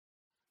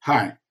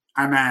Hi,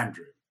 I'm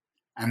Andrew,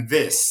 and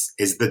this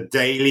is the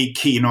Daily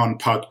Keen On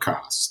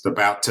podcast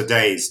about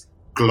today's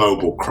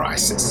global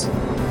crisis.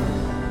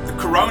 The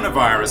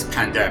coronavirus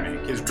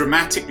pandemic is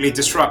dramatically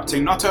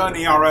disrupting not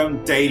only our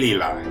own daily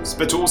lives,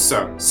 but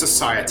also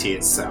society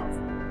itself.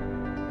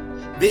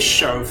 This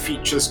show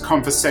features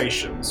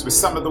conversations with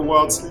some of the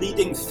world's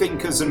leading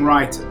thinkers and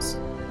writers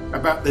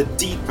about the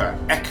deeper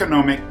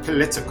economic,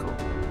 political,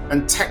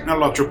 and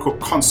technological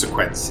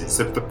consequences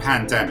of the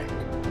pandemic.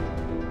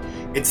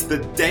 It's the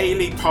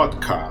daily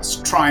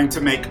podcast trying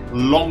to make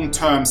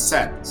long-term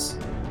sense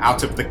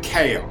out of the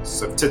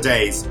chaos of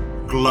today's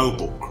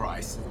global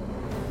crisis.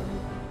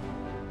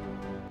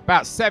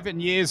 About 7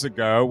 years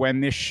ago,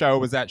 when this show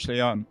was actually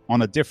on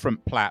a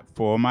different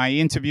platform, I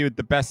interviewed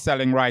the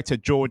best-selling writer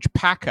George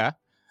Packer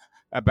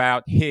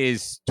about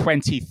his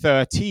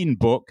 2013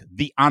 book,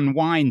 The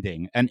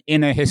Unwinding, An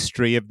Inner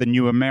History of the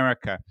New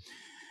America.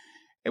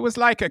 It was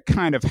like a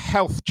kind of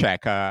health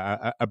check,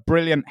 a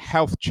brilliant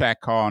health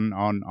check on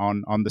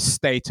the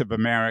state of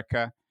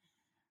America.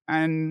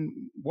 And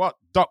what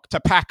Dr.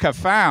 Packer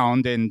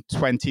found in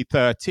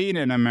 2013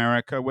 in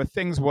America were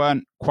things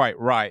weren't quite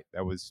right.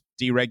 There was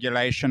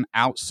deregulation,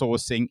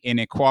 outsourcing,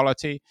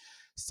 inequality,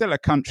 still a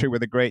country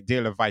with a great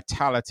deal of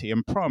vitality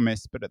and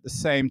promise, but at the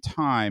same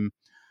time,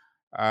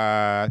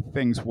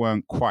 things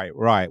weren't quite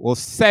right. Well,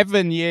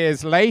 7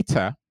 years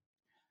later,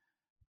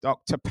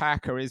 Dr.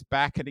 Packer is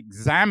back at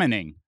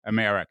examining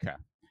America.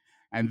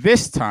 And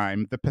this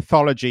time, the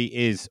pathology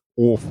is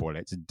awful.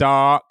 It's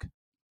dark,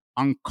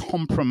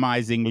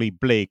 uncompromisingly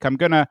bleak. I'm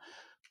going to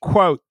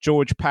quote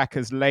George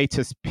Packer's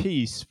latest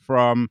piece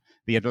from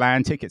The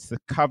Atlantic. It's the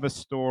cover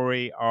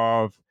story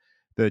of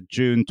the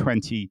June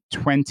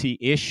 2020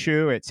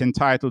 issue. It's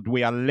entitled,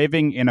 "We Are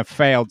Living in a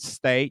Failed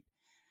State."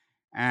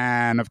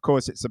 And of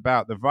course, it's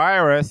about the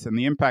virus and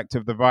the impact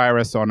of the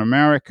virus on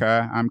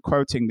America. I'm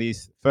quoting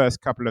these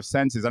first couple of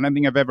sentences. I don't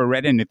think I've ever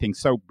read anything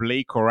so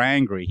bleak or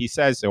angry. He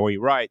says, or he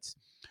writes,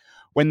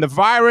 "When the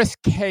virus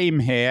came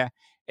here,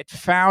 it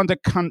found a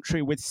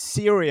country with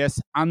serious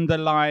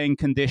underlying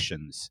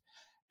conditions,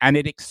 and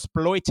it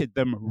exploited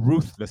them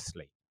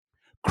ruthlessly.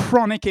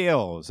 Chronic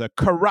ills, a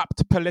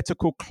corrupt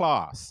political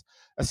class,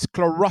 a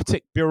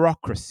sclerotic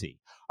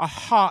bureaucracy, a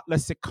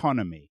heartless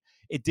economy,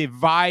 a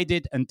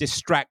divided and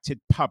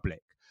distracted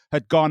public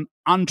had gone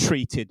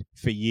untreated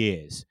for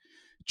years."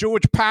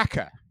 George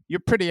Packer, you're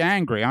pretty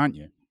angry, aren't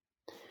you?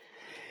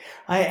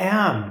 I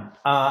am.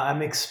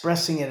 I'm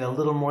expressing it a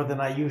little more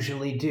than I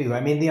usually do.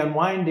 I mean, The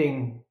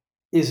Unwinding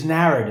is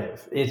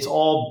narrative. It's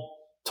all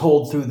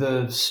told through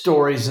the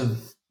stories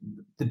of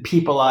the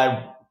people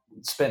I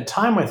spent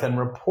time with and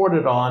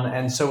reported on.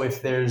 And so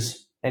if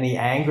there's any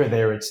anger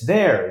there, it's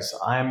theirs.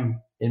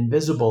 I'm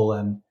invisible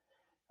and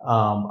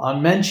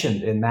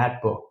unmentioned in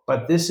that book.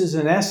 But this is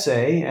an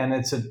essay, and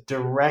it's a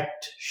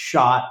direct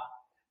shot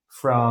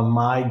from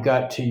my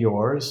gut to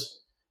yours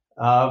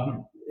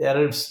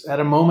at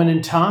a moment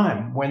in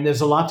time when there's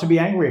a lot to be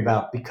angry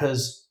about,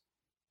 because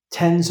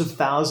tens of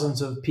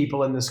thousands of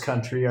people in this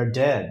country are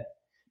dead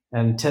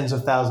and tens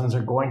of thousands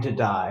are going to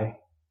die.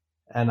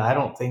 And I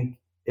don't think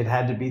it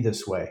had to be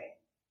this way.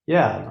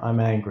 Yeah, I'm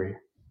angry.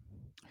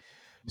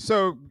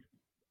 So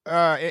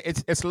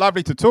it's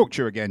lovely to talk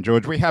to you again,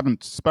 George. We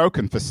haven't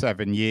spoken for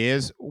 7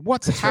 years.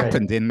 What's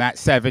happened in that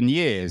 7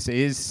 years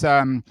is,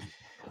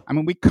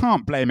 we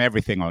can't blame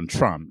everything on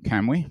Trump,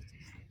 can we?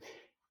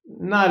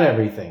 Not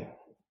everything.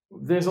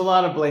 There's a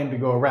lot of blame to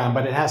go around,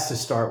 but it has to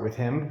start with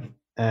him.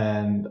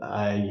 And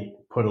I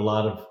put a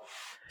lot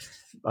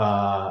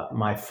of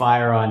my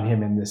fire on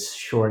him in this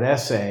short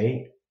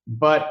essay.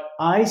 But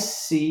I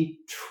see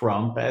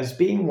Trump as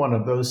being one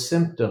of those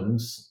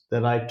symptoms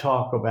that I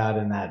talk about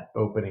in that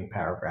opening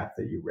paragraph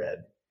that you read.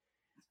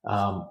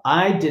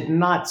 I did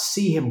not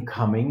see him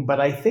coming, but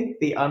I think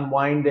The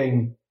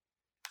Unwinding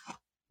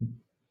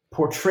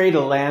portrayed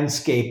a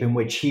landscape in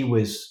which he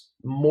was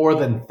more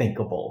than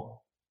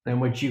thinkable, in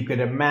which you could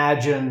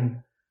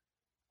imagine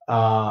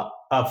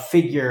a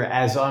figure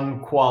as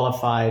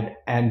unqualified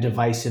and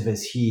divisive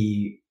as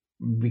he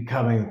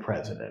becoming the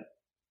president.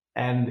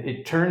 And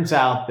it turns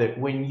out that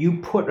when you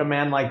put a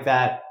man like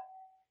that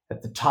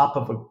at the top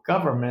of a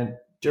government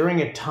during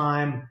a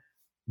time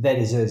that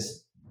is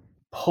as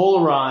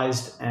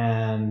polarized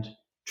and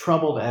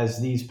troubled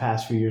as these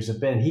past few years have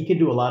been, he can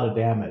do a lot of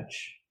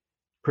damage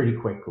pretty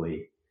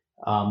quickly.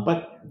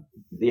 But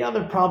the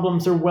other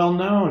problems are well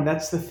known.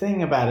 That's the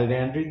thing about it,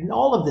 Andrew.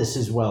 All of this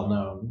is well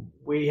known.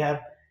 We have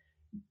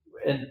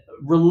a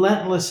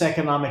relentless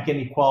economic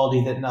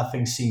inequality that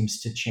nothing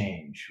seems to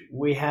change.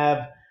 We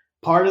have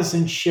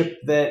partisanship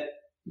that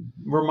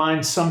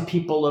reminds some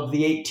people of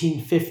the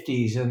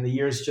 1850s and the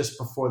years just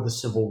before the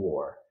Civil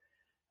War.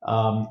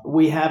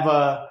 We have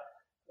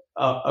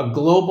a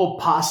global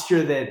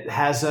posture that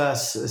has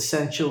us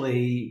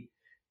essentially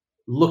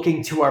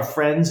looking to our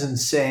friends and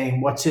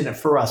saying, what's in it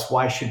for us?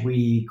 Why should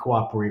we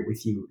cooperate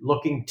with you?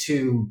 Looking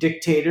to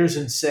dictators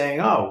and saying,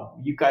 oh,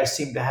 you guys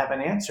seem to have an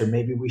answer.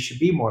 Maybe we should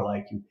be more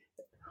like you.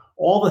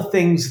 All the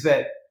things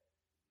that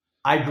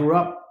I grew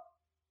up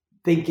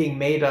thinking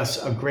made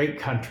us a great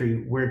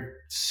country, we're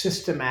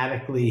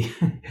systematically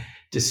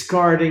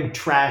discarding,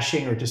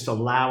 trashing, or just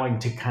allowing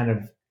to kind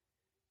of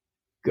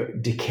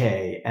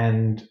decay.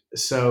 And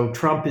so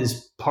Trump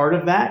is part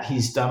of that.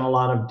 He's done a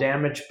lot of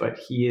damage, but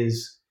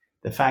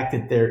the fact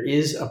that there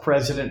is a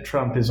President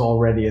Trump is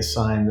already a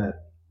sign that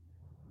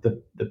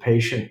the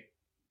patient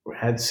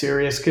had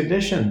serious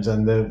conditions,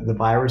 and the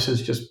virus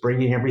is just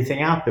bringing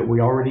everything out that we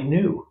already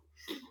knew.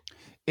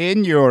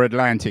 In your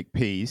Atlantic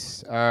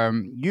piece,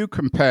 you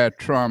compare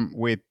Trump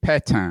with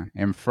Pétain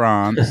in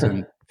France,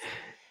 and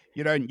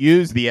you don't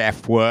use the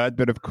F word,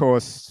 but of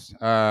course,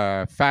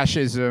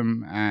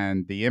 fascism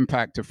and the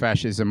impact of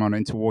fascism on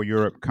interwar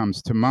Europe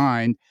comes to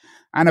mind.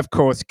 And of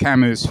course,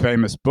 Camus'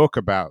 famous book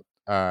about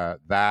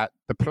that,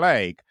 The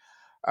Plague.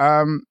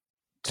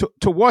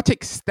 To what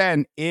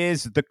extent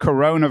is the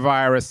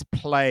coronavirus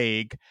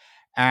plague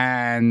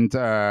and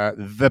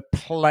the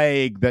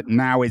plague that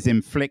now is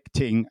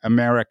inflicting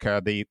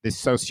America, the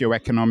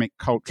socioeconomic,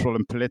 cultural,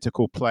 and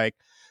political plague,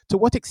 to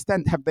what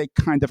extent have they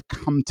kind of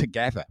come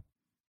together?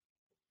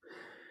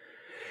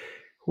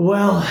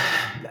 Well,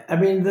 I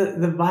mean,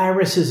 the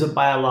virus is a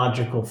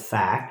biological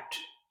fact,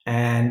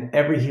 and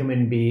every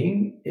human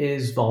being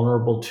is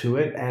vulnerable to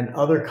it, and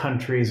other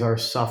countries are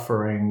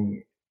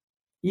suffering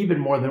even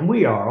more than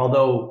we are.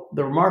 Although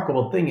the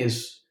remarkable thing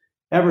is,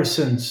 ever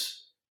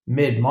since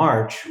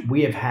mid-March,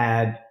 we have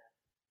had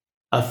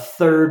a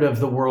third of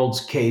the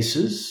world's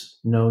cases,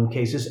 known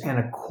cases, and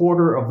a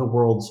quarter of the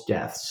world's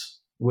deaths,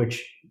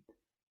 which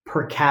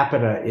per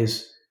capita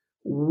is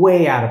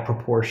way out of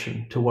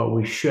proportion to what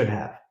we should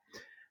have.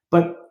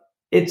 But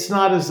it's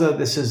not as though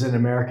this is an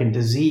American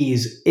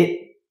disease. It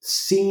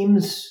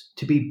seems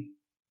to be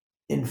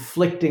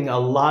inflicting a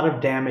lot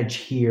of damage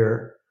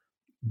here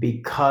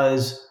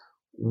because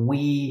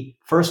we,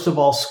 first of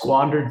all,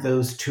 squandered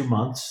those 2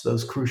 months,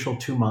 those crucial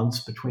 2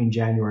 months between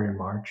January and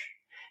March.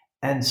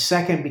 And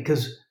second,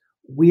 because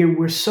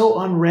we're so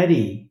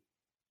unready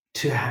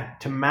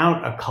to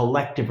mount a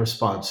collective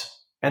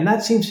response. And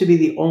that seems to be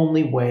the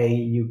only way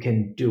you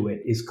can do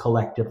it, is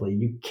collectively.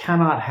 You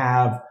cannot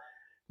have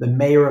the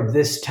mayor of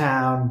this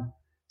town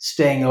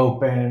staying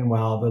open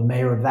while the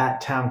mayor of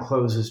that town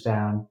closes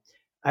down.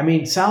 I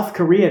mean, South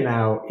Korea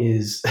now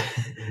is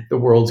the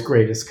world's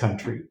greatest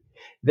country.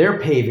 They're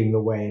paving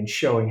the way and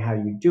showing how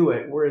you do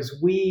it, whereas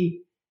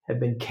we have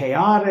been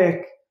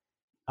chaotic,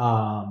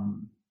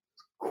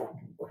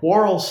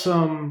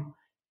 quarrelsome,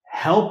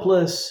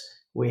 helpless.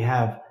 We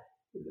have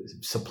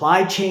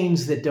supply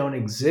chains that don't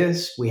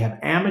exist. We have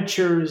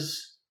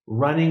amateurs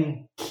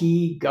running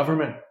key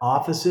government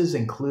offices,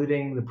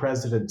 including the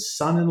president's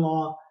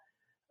son-in-law.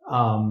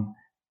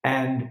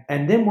 And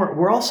then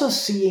we're also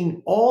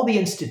seeing all the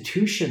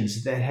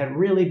institutions that had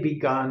really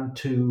begun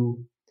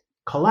to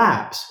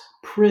collapse: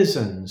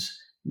 prisons,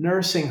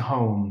 nursing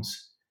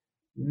homes,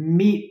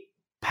 meat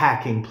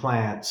packing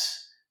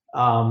plants,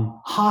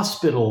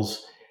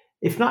 hospitals.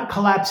 If not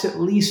collapse, at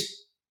least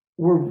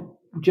we're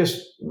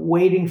just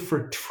waiting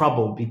for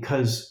trouble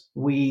because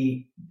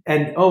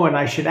and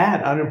I should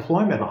add,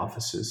 unemployment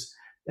offices.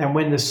 And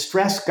when the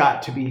stress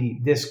got to be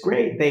this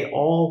great, they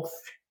all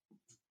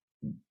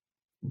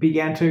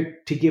began to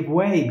give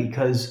way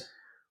because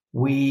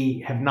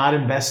we have not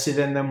invested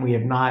in them. We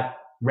have not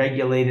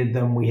regulated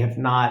them. We have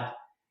not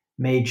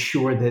made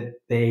sure that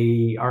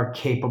they are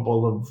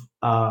capable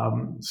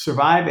of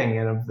surviving,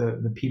 and of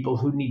the people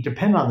who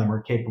depend on them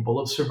are capable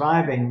of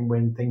surviving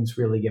when things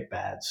really get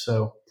bad.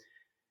 So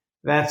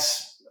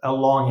that's a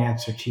long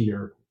answer to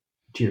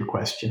your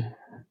question.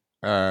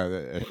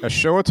 A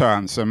short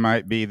answer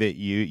might be that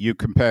you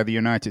compare the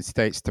United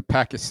States to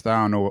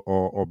Pakistan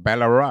or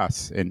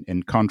Belarus,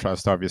 in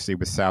contrast, obviously,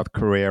 with South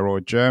Korea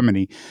or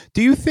Germany.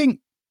 Do you think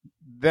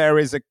there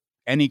is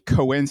any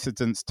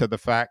coincidence to the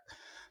fact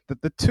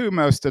that the two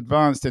most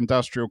advanced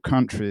industrial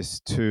countries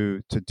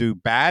to do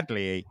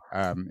badly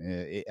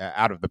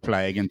out of the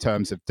plague in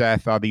terms of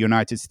death are the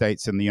United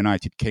States and the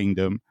United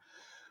Kingdom,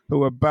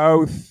 who are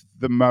both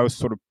the most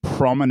sort of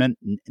prominent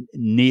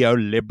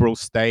neoliberal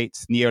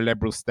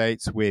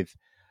states with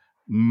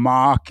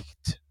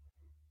marked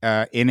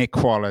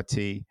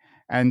inequality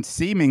and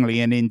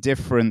seemingly an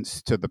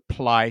indifference to the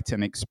plight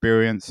and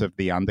experience of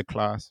the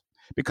underclass?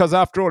 Because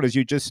after all, as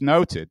you just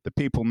noted, the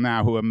people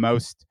now who are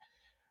most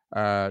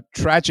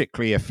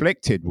tragically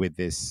afflicted with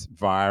this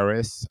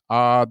virus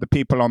are the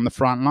people on the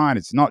front line.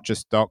 It's not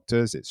just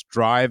doctors, it's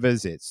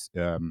drivers, it's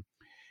the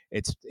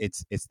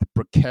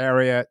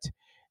precariat.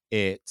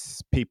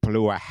 It's people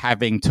who are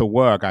having to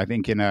work. I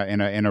think in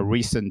a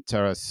recent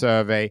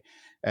survey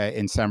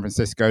in San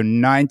Francisco,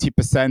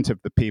 90% of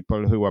the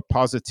people who are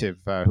positive,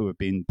 who have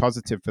been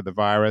positive for the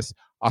virus,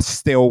 are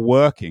still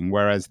working,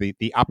 whereas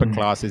the upper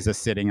classes are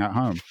sitting at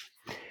home.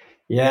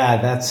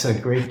 Yeah, that's a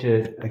great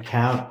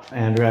account,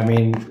 Andrew. I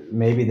mean,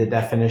 maybe the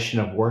definition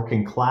of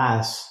working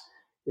class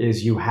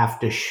is you have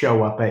to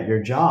show up at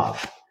your job.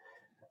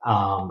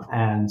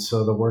 And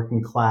so the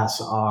working class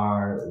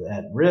are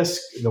at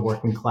risk. The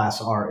working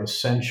class are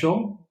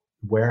essential: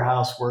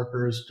 warehouse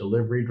workers,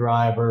 delivery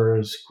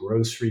drivers,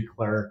 grocery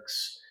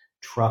clerks,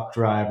 truck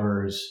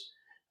drivers,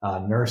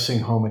 nursing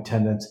home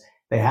attendants.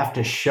 They have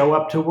to show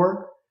up to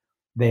work.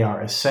 They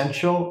are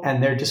essential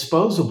and they're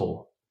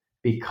disposable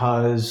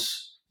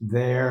because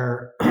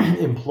their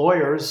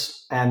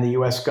employers and the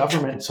US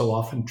government so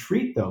often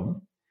treat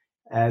them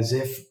as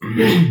if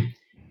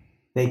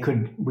we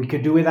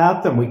could do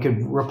without them. We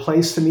could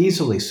replace them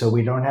easily so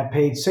we don't have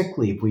paid sick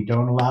leave. We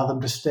don't allow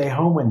them to stay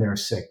home when they're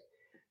sick.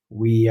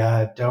 We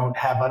don't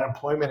have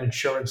unemployment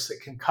insurance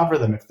that can cover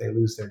them if they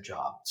lose their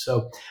job.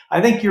 So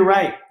I think you're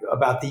right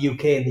about the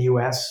UK and the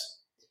US.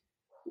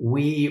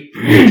 We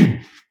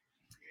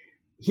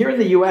here in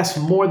the US,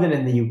 more than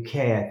in the UK,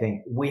 I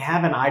think, we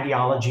have an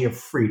ideology of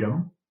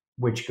freedom,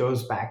 which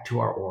goes back to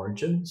our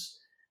origins,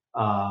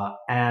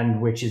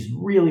 and which is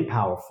really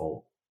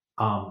powerful.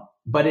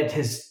 But it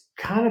has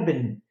kind of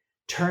been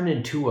turned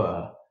into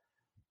a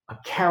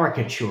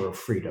caricature of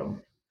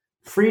freedom.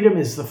 Freedom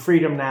is the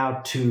freedom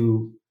now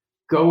to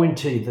go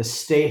into the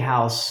state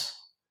house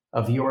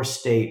of your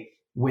state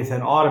with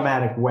an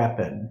automatic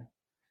weapon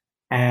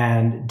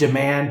and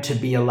demand to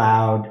be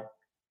allowed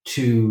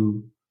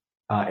to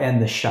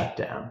end the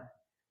shutdown.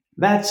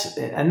 That's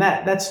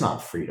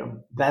not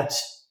freedom.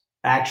 That's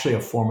actually a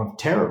form of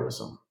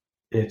terrorism.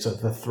 It's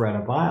the threat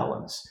of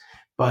violence.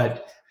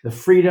 But the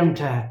freedom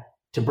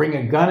to bring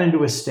a gun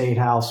into a state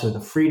house, or the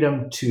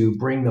freedom to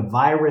bring the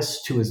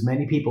virus to as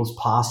many people as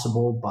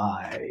possible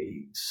by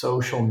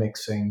social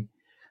mixing,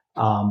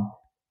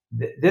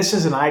 this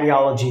is an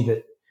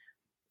ideology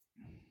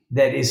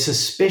that is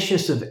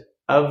suspicious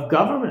of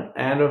government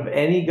and of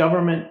any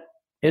government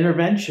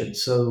intervention.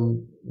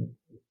 So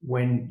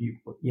when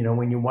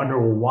you wonder,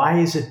 well, why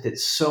is it that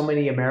so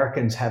many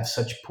Americans have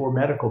such poor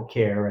medical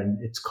care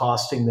and it's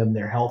costing them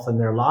their health and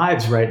their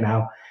lives right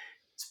now?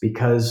 It's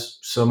because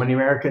so many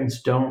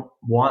Americans don't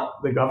want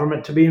the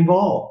government to be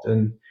involved.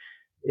 And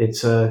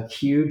it's a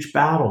huge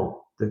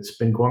battle that's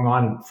been going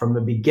on from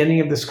the beginning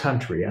of this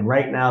country. And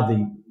right now,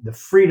 the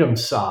freedom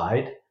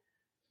side,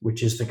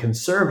 which is the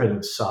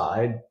conservative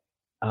side,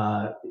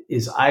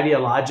 is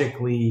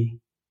ideologically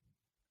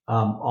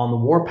on the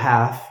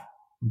warpath,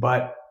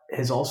 but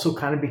has also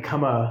kind of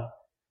become a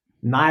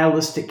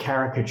nihilistic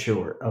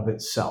caricature of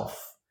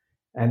itself.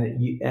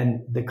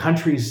 And the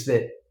countries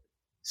that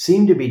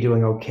seem to be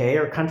doing okay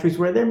are countries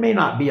where there may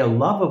not be a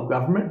love of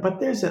government, but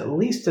there's at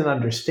least an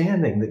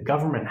understanding that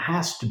government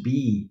has to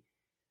be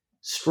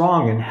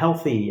strong and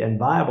healthy and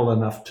viable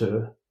enough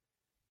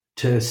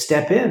to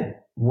step in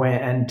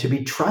and to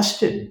be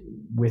trusted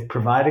with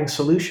providing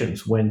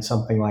solutions when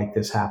something like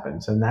this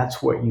happens. And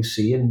that's what you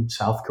see in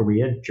South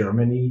Korea,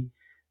 Germany,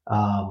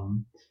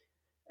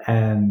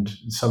 and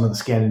some of the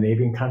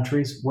Scandinavian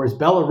countries. Whereas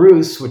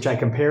Belarus, which I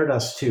compared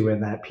us to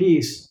in that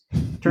piece,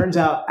 turns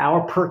out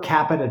our per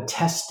capita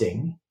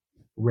testing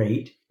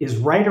rate is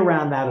right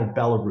around that of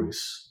Belarus,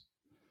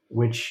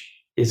 which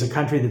is a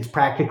country that's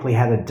practically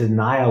had a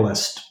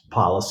denialist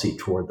policy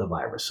toward the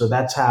virus. So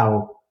that's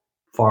how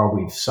far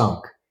we've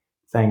sunk,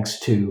 thanks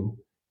to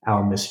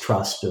our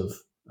mistrust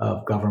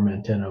of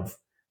government and of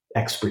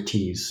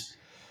expertise.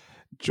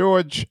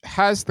 George,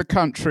 has the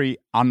country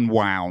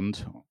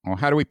unwound, or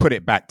how do we put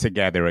it back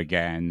together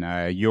again?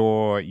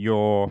 Your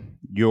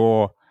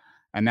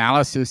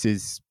analysis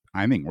is,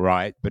 I think,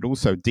 right, but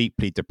also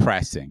deeply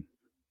depressing.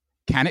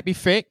 Can it be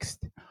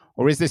fixed,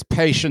 or is this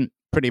patient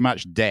pretty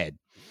much dead?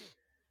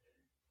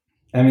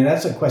 I mean,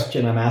 that's a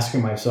question I'm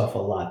asking myself a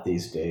lot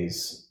these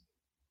days.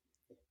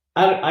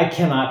 I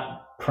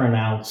cannot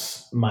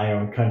pronounce my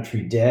own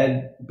country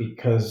dead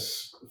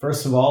because,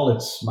 first of all,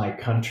 it's my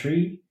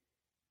country.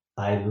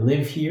 I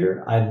live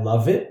here. I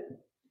love it.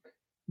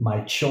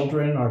 My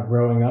children are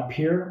growing up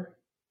here.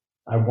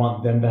 I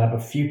want them to have a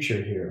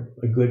future here,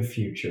 a good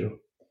future.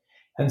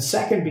 And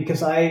second,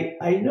 because I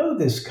know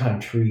this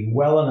country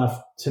well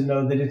enough to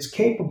know that it's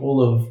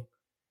capable of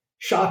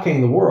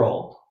shocking the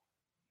world.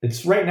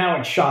 It's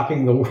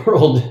shocking the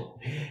world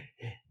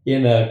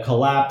in a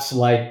collapse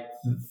like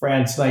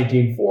France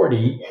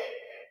 1940.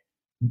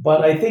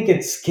 But I think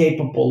it's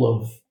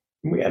capable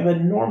we have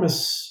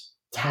enormous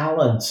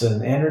talents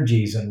and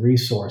energies and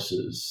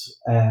resources.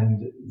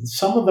 And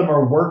some of them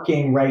are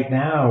working right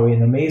now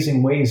in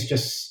amazing ways,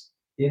 just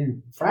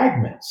in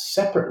fragments,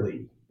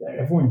 separately.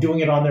 Everyone doing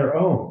it on their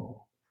own.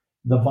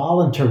 The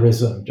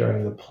voluntarism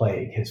during the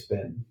plague has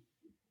been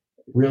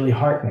really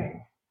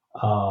heartening.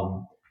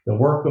 The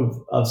work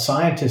of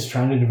scientists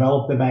trying to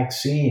develop the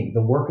vaccine,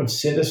 the work of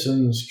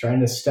citizens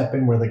trying to step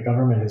in where the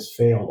government has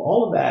failed,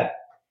 all of that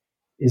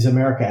is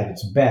America at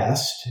its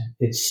best.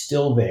 It's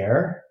still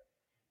there.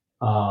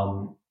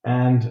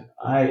 And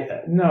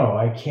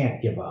I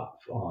can't give up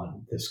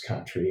on this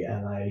country.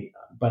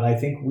 But I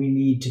think we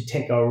need to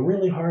take a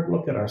really hard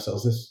look at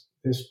ourselves.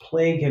 This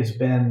plague has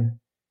been,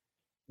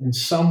 in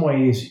some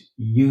ways,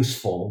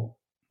 useful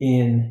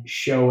in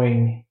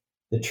showing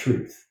the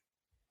truth.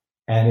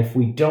 And if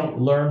we don't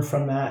learn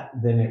from that,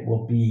 then it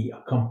will be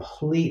a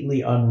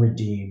completely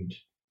unredeemed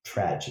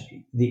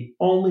tragedy. The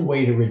only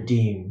way to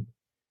redeem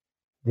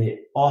the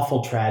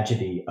awful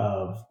tragedy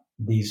of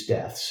these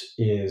deaths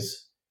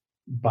is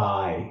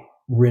by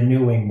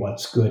renewing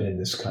what's good in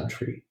this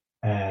country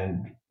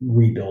and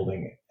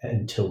rebuilding it.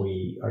 until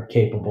we are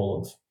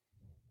capable of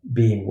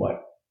being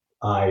what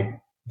I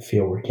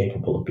feel we're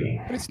capable of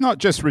being. But it's not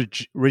just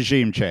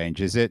regime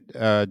change, is it,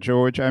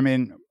 George? I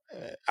mean,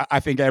 I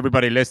think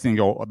everybody listening,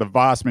 or the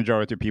vast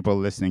majority of people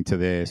listening to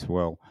this,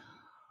 will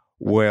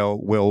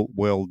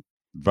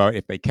vote,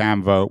 if they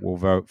can vote, will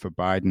vote for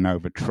Biden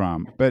over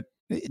Trump. But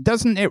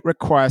doesn't it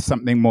require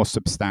something more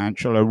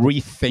substantial, a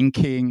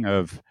rethinking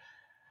of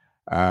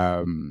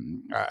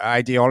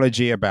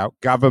ideology about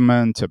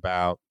government,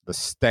 about the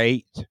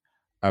state,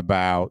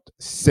 about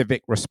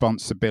civic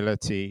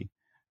responsibility,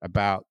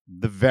 about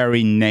the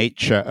very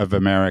nature of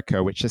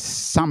America, which has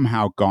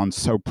somehow gone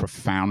so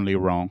profoundly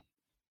wrong?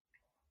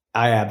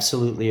 I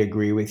absolutely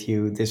agree with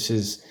you. This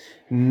is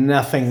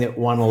nothing that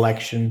one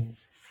election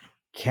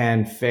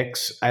can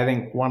fix. I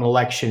think one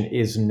election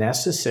is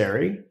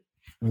necessary.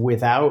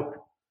 Without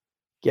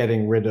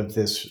getting rid of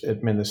this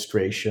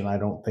administration, I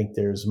don't think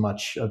there's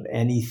much of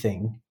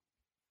anything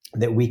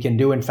that we can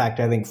do. In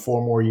fact, I think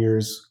 4 more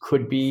years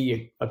could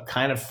be a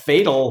kind of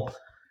fatal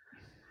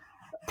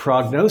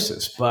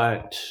prognosis,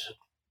 but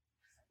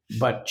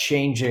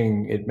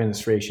changing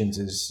administrations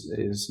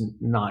is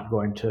not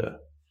going to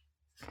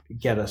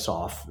get us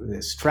off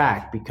this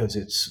track,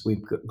 because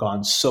we've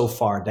gone so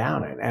far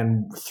down it,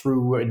 and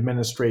through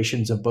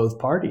administrations of both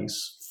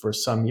parties for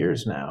some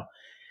years now.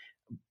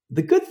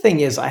 The good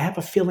thing is, I have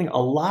a feeling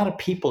a lot of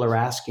people are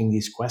asking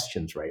these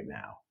questions right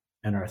now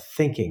and are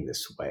thinking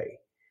this way,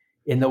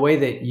 in the way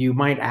that you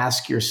might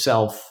ask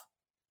yourself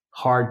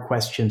hard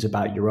questions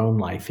about your own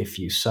life if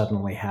you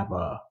suddenly have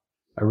a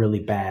really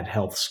bad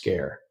health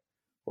scare,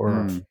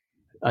 or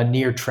a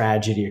near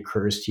tragedy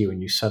occurs to you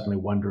and you suddenly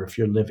wonder if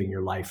you're living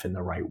your life in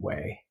the right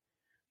way.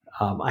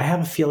 I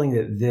have a feeling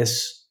that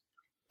this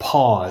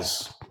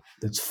pause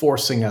that's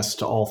forcing us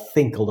to all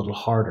think a little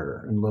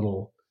harder and a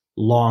little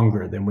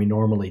longer than we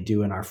normally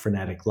do in our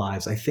frenetic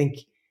lives, I think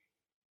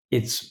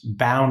it's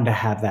bound to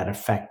have that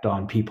effect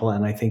on people.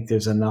 And I think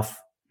there's enough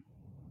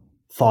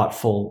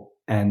thoughtful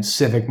and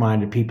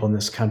civic-minded people in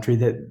this country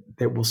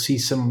that will see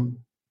some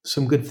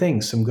good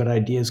things, some good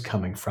ideas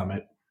coming from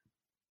it.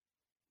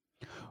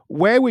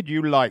 Where would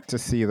you like to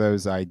see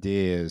those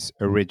ideas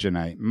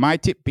originate?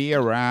 Might it be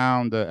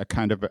around a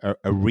kind of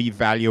a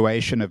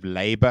revaluation of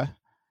labor?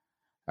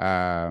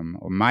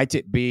 Or might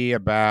it be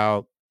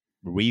about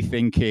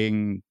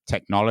rethinking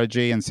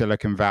technology in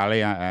Silicon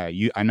Valley?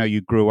 I know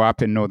you grew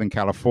up in Northern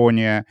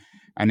California,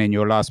 and in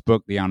your last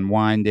book, The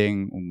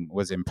Unwinding,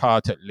 was in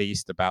part at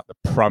least about the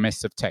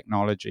promise of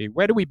technology.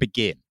 Where do we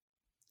begin?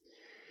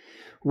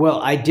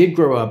 Well, I did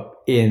grow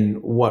up in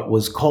what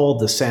was called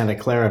the Santa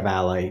Clara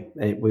Valley.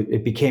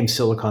 It became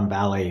Silicon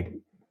Valley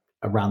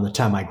around the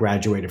time I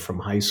graduated from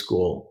high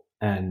school,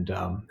 and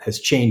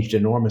has changed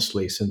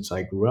enormously since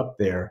I grew up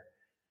there.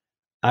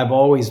 I've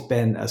always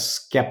been a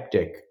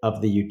skeptic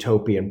of the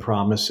utopian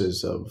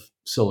promises of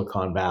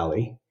Silicon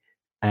Valley,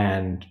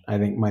 and I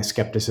think my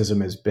skepticism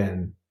has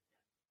been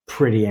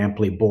pretty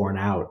amply borne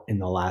out in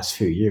the last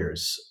few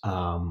years,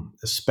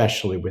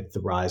 especially with the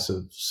rise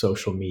of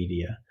social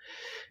media.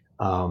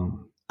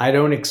 I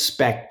don't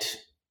expect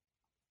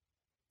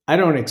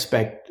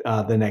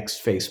the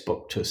next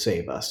Facebook to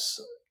save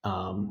us.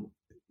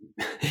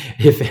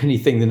 If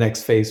anything, the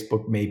next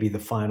Facebook may be the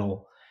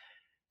final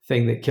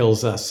thing that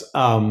kills us.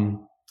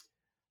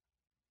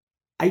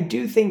 I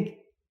do think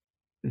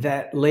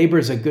that labor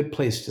is a good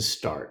place to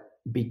start,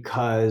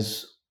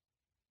 because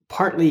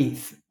partly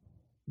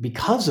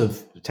because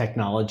of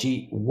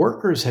technology,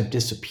 workers have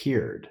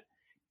disappeared,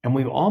 and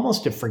we've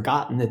almost have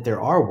forgotten that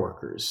there are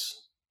workers.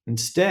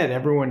 Instead,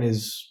 everyone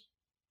is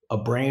a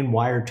brain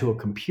wired to a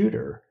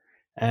computer,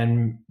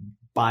 and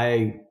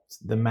by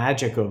the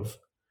magic of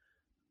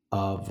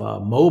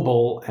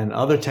mobile and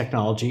other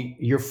technology,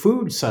 your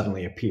food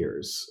suddenly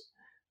appears,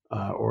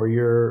 or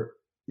your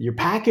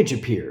package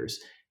appears.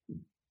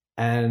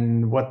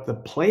 And what the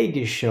plague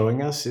is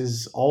showing us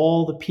is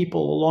all the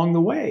people along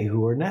the way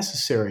who are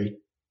necessary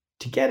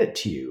to get it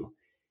to you,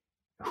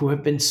 who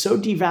have been so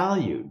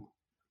devalued.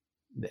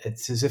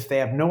 It's as if they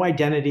have no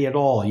identity at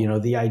all. You know,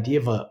 the idea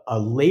of a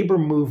labor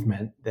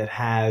movement that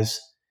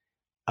has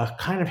a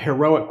kind of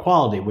heroic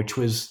quality, which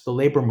was the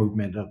labor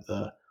movement of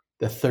the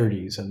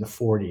 30s and the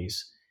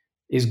 40s,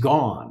 is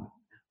gone.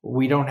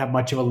 We don't have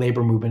much of a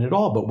labor movement at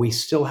all, but we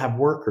still have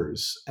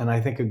workers. And I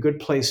think a good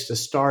place to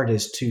start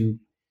is to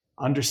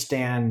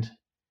understand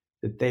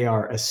that they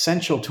are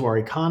essential to our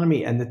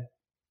economy, and that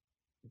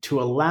to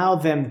allow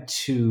them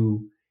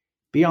to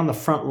be on the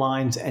front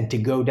lines and to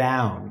go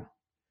down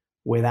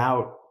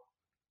without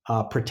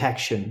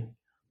protection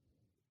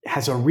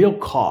has a real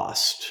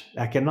cost,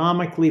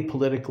 economically,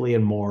 politically,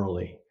 and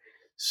morally.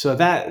 So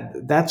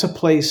that's a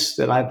place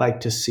that I'd like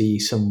to see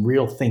some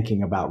real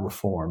thinking about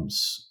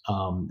reforms.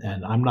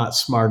 And I'm not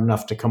smart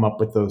enough to come up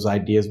with those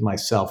ideas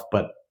myself,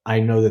 but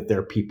I know that there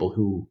are people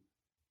who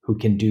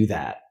can do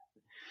that.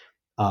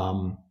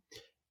 And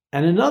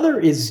another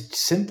is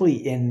simply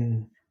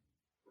in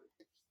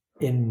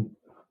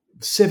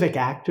civic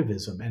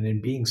activism and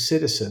in being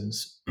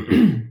citizens,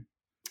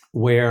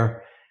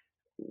 where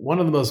one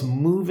of the most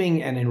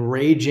moving and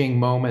enraging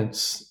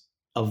moments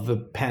of the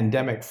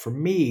pandemic for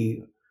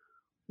me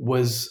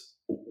was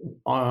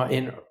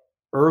in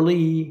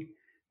early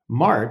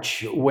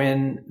March,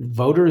 when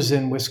voters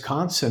in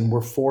Wisconsin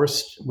were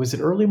forced, was it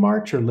early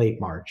March or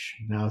late March?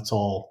 Now it's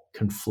all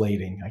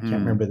conflating. I can't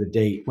remember the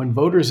date. When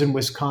voters in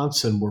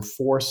Wisconsin were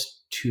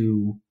forced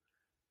to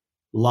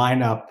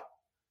line up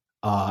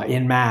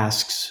in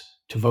masks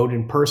to vote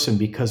in person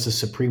because the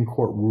Supreme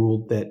Court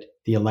ruled that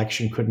the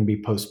election couldn't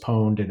be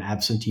postponed and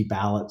absentee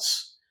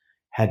ballots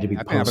had to be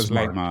postmarked. That was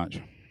late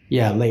March.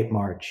 Yeah, late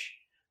March.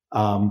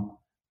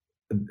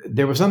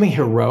 There was something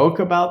heroic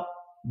about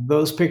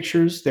those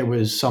pictures. There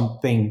was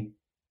something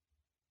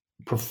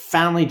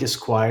profoundly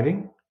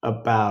disquieting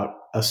about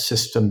a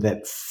system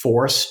that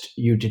forced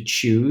you to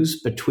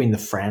choose between the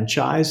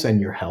franchise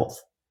and your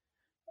health.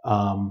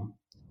 And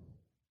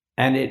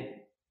it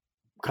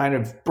kind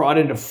of brought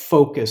into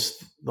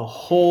focus the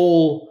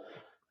whole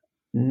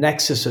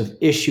nexus of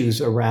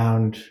issues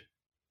around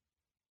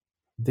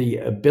the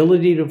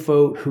ability to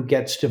vote, who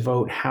gets to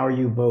vote, how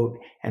you vote,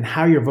 and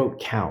how your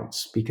vote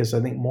counts. Because I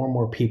think more and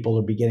more people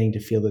are beginning to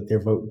feel that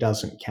their vote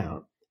doesn't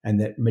count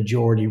and that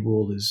majority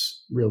rule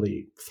is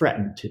really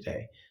threatened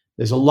today.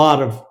 There's a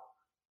lot of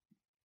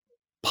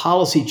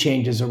policy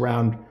changes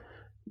around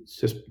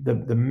just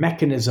the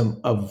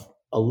mechanism of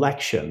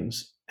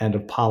elections and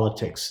of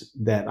politics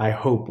that I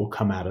hope will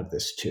come out of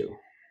this too.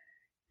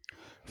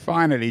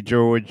 Finally,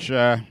 George,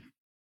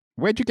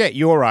 where'd you get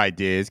your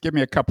ideas? Give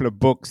me a couple of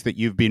books that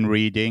you've been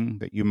reading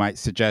that you might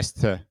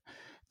suggest to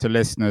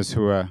listeners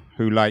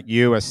who like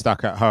you are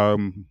stuck at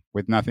home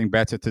with nothing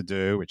better to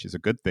do, which is a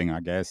good thing, I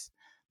guess,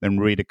 than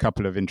read a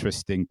couple of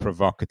interesting,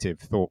 provocative,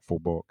 thoughtful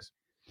books.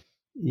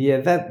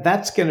 Yeah,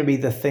 that's going to be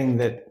the thing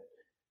that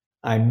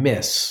I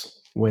miss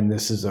when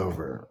this is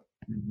over.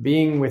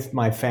 Being with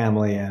my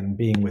family and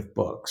being with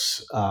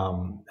books,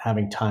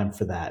 having time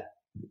for that,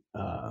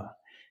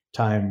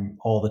 time,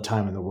 all the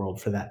time in the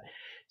world for that.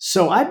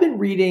 So I've been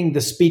reading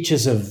the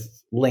speeches of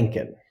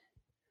Lincoln,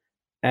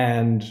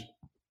 and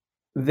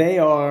they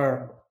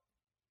are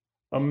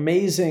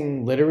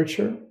amazing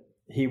literature.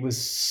 He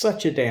was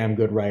such a damn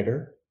good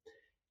writer.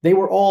 They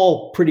were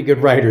all pretty good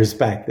writers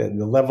back then.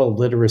 The level of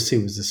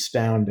literacy was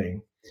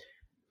astounding.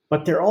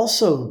 But they're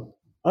also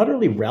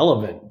utterly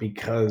relevant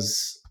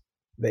because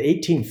the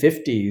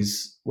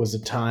 1850s was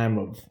a time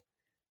of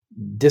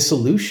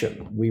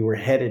dissolution. We were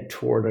headed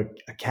toward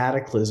a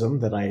cataclysm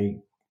that I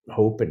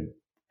hope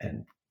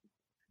and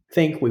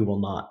think we will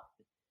not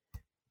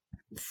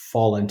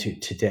fall into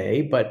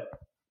today, but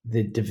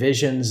the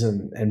divisions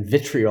and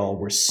vitriol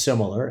were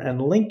similar,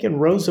 and Lincoln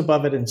rose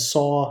above it and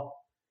saw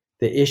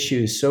the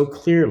issues so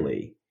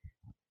clearly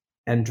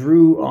and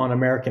drew on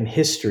American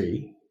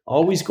history,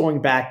 always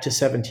going back to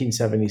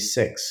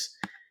 1776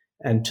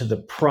 and to the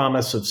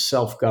promise of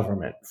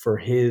self-government for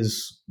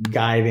his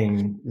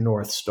guiding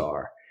North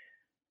Star.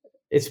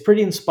 It's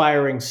pretty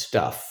inspiring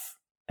stuff,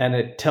 and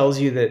it tells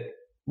you that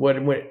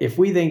if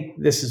we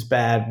think this is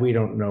bad, we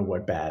don't know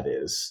what bad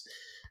is.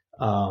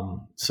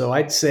 So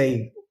I'd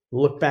say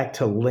look back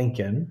to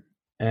Lincoln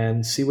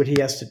and see what he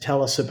has to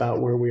tell us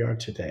about where we are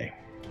today.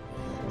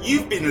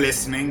 You've been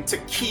listening to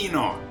Keen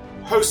On,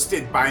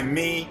 hosted by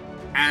me,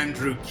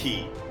 Andrew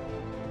Keen.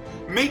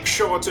 Make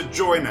sure to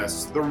join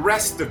us the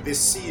rest of this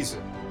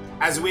season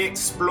as we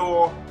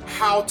explore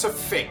how to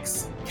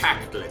fix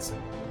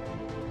capitalism.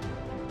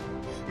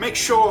 Make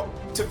sure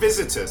to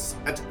visit us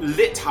at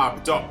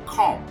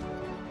lithub.com,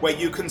 where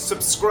you can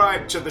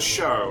subscribe to the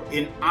show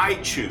in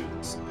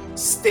iTunes,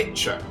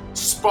 Stitcher,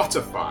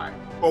 Spotify,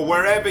 or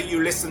wherever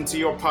you listen to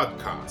your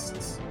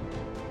podcasts.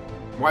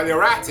 While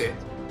you're at it,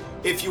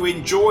 if you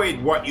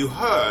enjoyed what you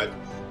heard,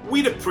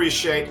 we'd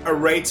appreciate a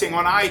rating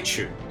on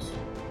iTunes.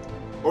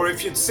 Or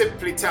if you'd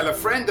simply tell a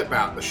friend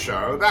about the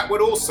show, that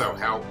would also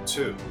help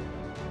too.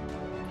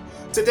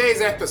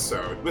 Today's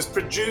episode was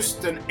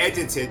produced and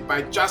edited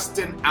by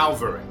Justin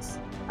Alvarez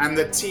and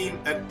the team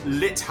at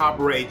LitHub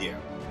Radio.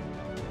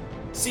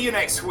 See you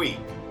next week,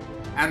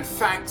 and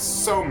thanks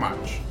so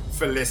much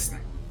for listening.